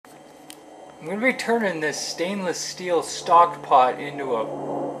I'm going to be turning this stainless steel stock pot into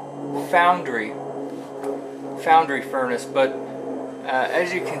a foundry furnace, but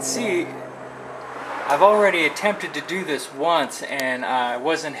as you can see, I've already attempted to do this once and I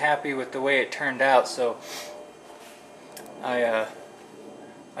wasn't happy with the way it turned out, so I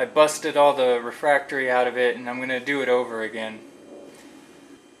busted all the refractory out of it and I'm going to do it over again.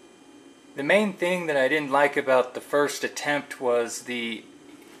 The main thing that I didn't like about the first attempt was the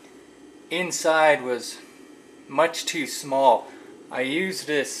inside was much too small. I used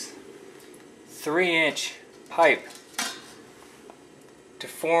this 3-inch pipe to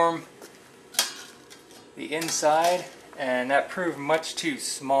form the inside, and that proved much too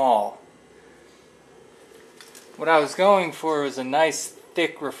small. What I was going for was a nice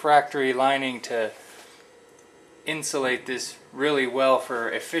thick refractory lining to insulate this really well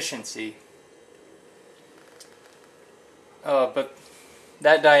for efficiency. But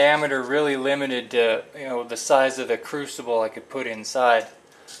that diameter really limited the size of the crucible I could put inside.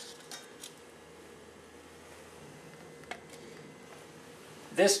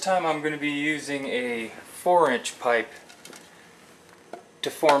 This time I'm going to be using a 4-inch pipe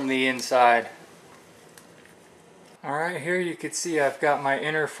to form the inside. Alright, here you can see I've got my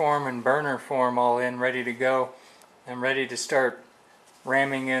inner form and burner form all in, ready to go. I'm ready to start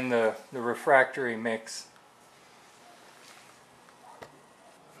ramming in the refractory mix.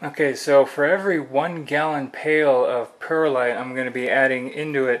 Okay, so for every 1 gallon pail of perlite, I'm going to be adding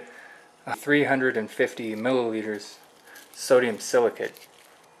into it 350 milliliters sodium silicate,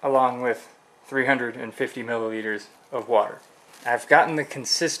 along with 350 milliliters of water. I've gotten the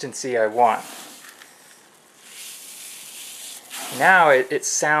consistency I want. Now it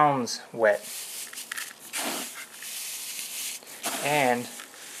sounds wet. And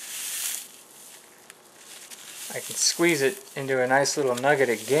I can squeeze it into a nice little nugget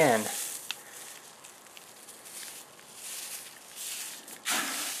again.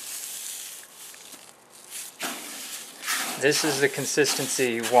 This is the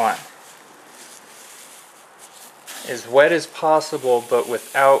consistency you want. As wet as possible, but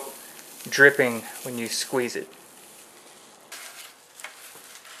without dripping when you squeeze it.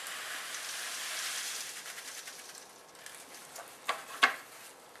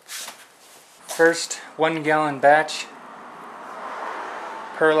 First 1 gallon batch,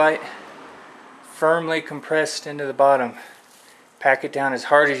 perlite, firmly compressed into the bottom. Pack it down as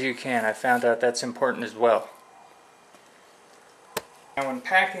hard as you can. I found out that's important as well. Now when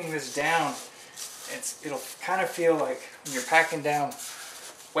packing this down, it'll kind of feel like when you're packing down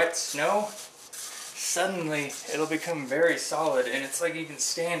wet snow, suddenly it'll become very solid and it's like you can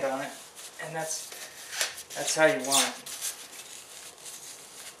stand on it, and that's how you want it.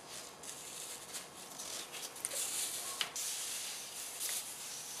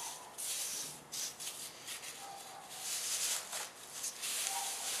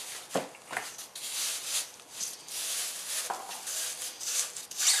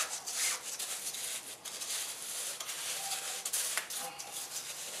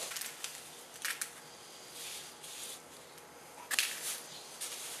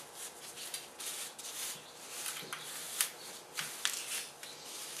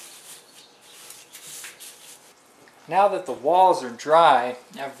 Now that the walls are dry,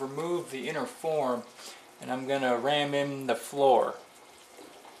 I've removed the inner form and I'm going to ram in the floor.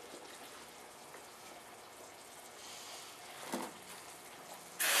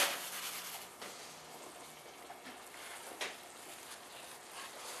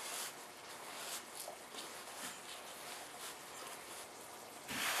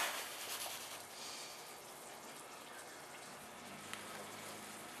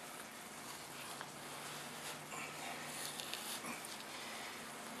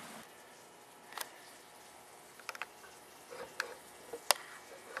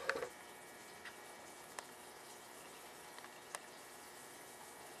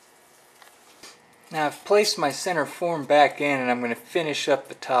 Now I've placed my center form back in and I'm going to finish up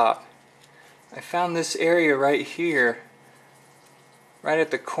the top. I found this area right here, right at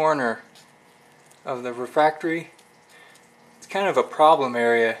the corner of the refractory. It's kind of a problem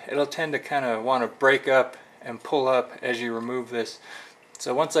area. It'll tend to kind of want to break up and pull up as you remove this.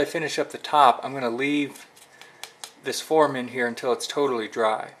 So once I finish up the top, I'm going to leave this form in here until it's totally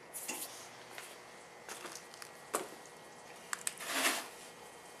dry.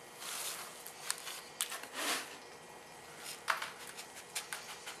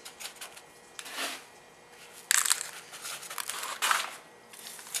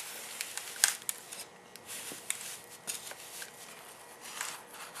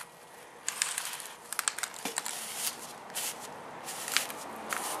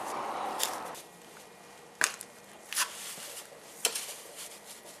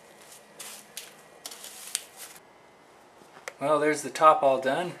 Well, there's the top all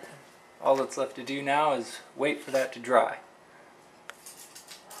done. All that's left to do now is wait for that to dry.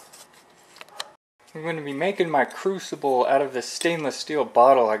 I'm going to be making my crucible out of this stainless steel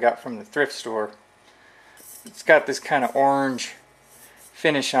bottle I got from the thrift store. It's got this kind of orange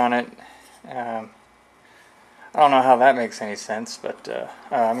finish on it. I don't know how that makes any sense, but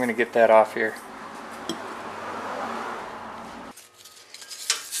I'm going to get that off here.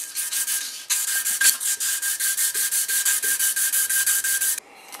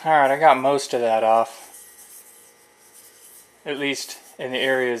 Alright, I got most of that off, at least in the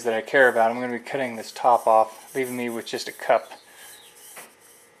areas that I care about. I'm going to be cutting this top off, leaving me with just a cup.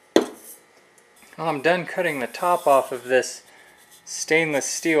 Well, I'm done cutting the top off of this stainless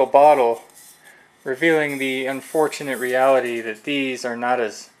steel bottle, revealing the unfortunate reality that these are not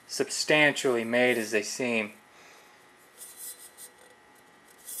as substantially made as they seem.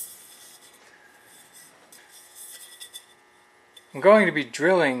 I'm going to be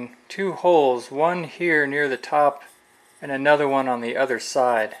drilling 2 holes, one here near the top and another one on the other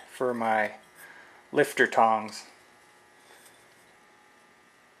side for my lifter tongs.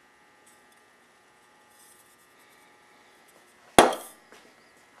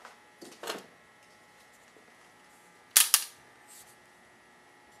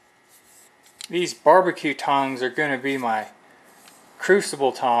 These barbecue tongs are going to be my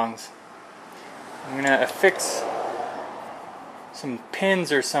Crucible tongs. I'm going to affix some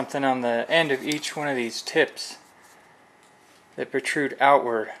pins or something on the end of each one of these tips that protrude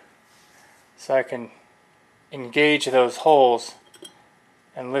outward, so I can engage those holes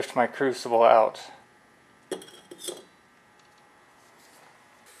and lift my crucible out.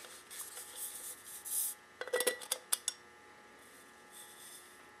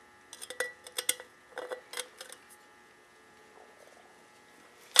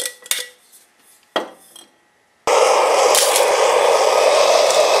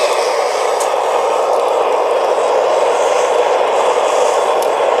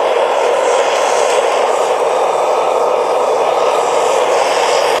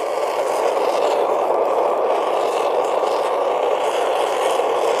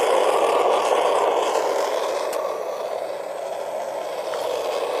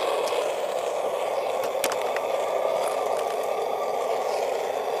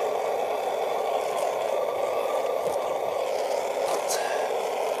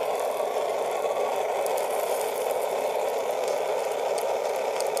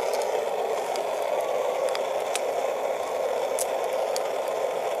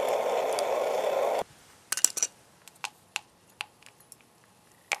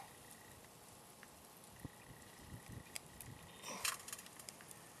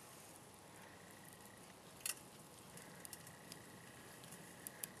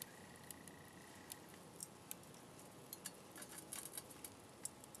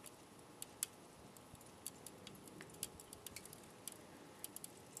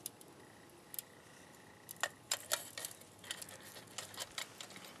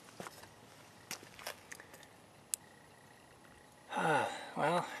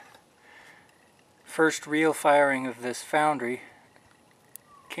 Well, first real firing of this foundry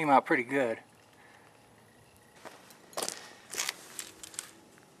came out pretty good.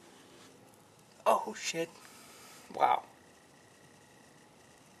 Oh shit. Wow.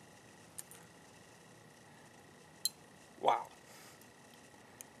 Wow.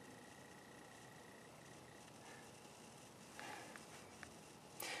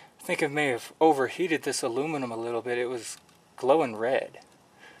 I think I may have overheated this aluminum a little bit. It was glowing red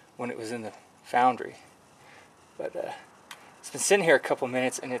when it was in the foundry. But it's been sitting here a couple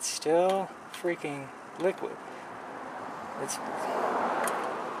minutes and it's still freaking liquid. It's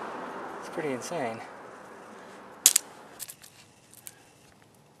pretty insane.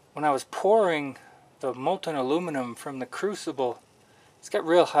 When I was pouring the molten aluminum from the crucible, it's got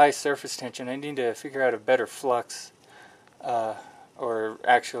real high surface tension. I need to figure out a better flux, or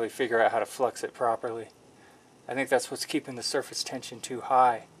actually figure out how to flux it properly. I think that's what's keeping the surface tension too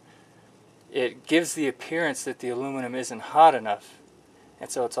high. It gives the appearance that the aluminum isn't hot enough, and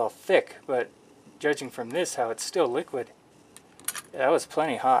so it's all thick, but judging from this, how it's still liquid, that was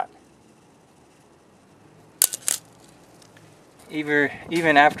plenty hot.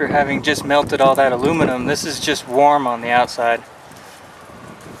 Even after having just melted all that aluminum, this is just warm on the outside.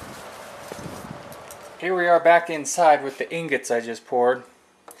 Here we are back inside with the ingots I just poured.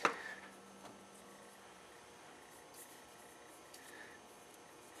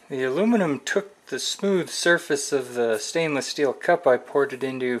 The aluminum took the smooth surface of the stainless steel cup I poured it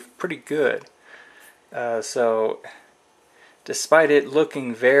into pretty good. So despite it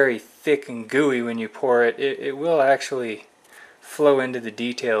looking very thick and gooey when you pour it, it will actually flow into the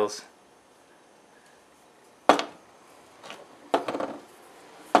details.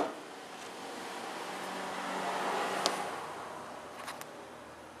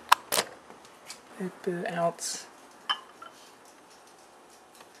 The ounce.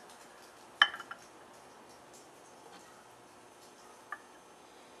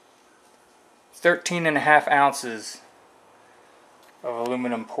 $13.5 ounces of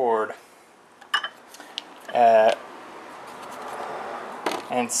aluminum poured. And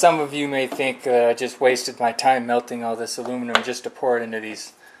some of you may think I just wasted my time melting all this aluminum just to pour it into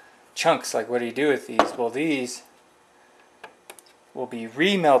these chunks. Like, what do you do with these? Well, these will be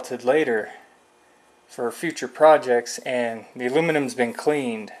remelted later for future projects, and the aluminum's been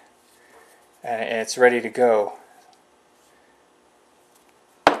cleaned and it's ready to go.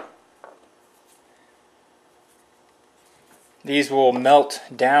 These will melt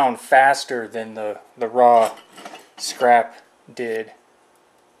down faster than the raw scrap did.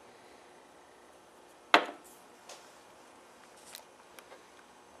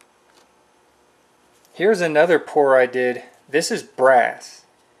 Here's another pour I did. This is brass.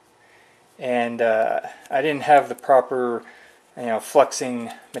 And I didn't have the proper,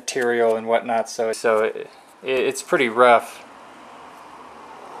 fluxing material and whatnot, so it's pretty rough.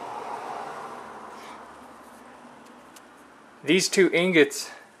 These two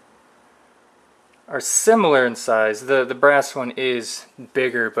ingots are similar in size. The brass one is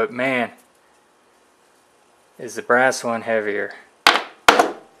bigger, but man, is the brass one heavier.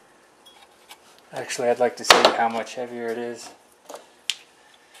 Actually, I'd like to see how much heavier it is.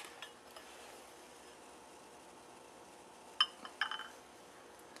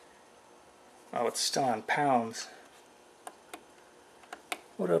 Oh, it's still on pounds.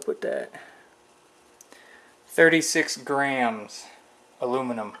 What up with that? 36 grams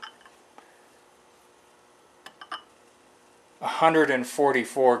aluminum.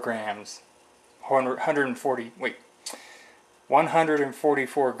 144 grams.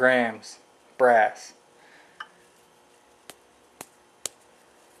 144 grams brass.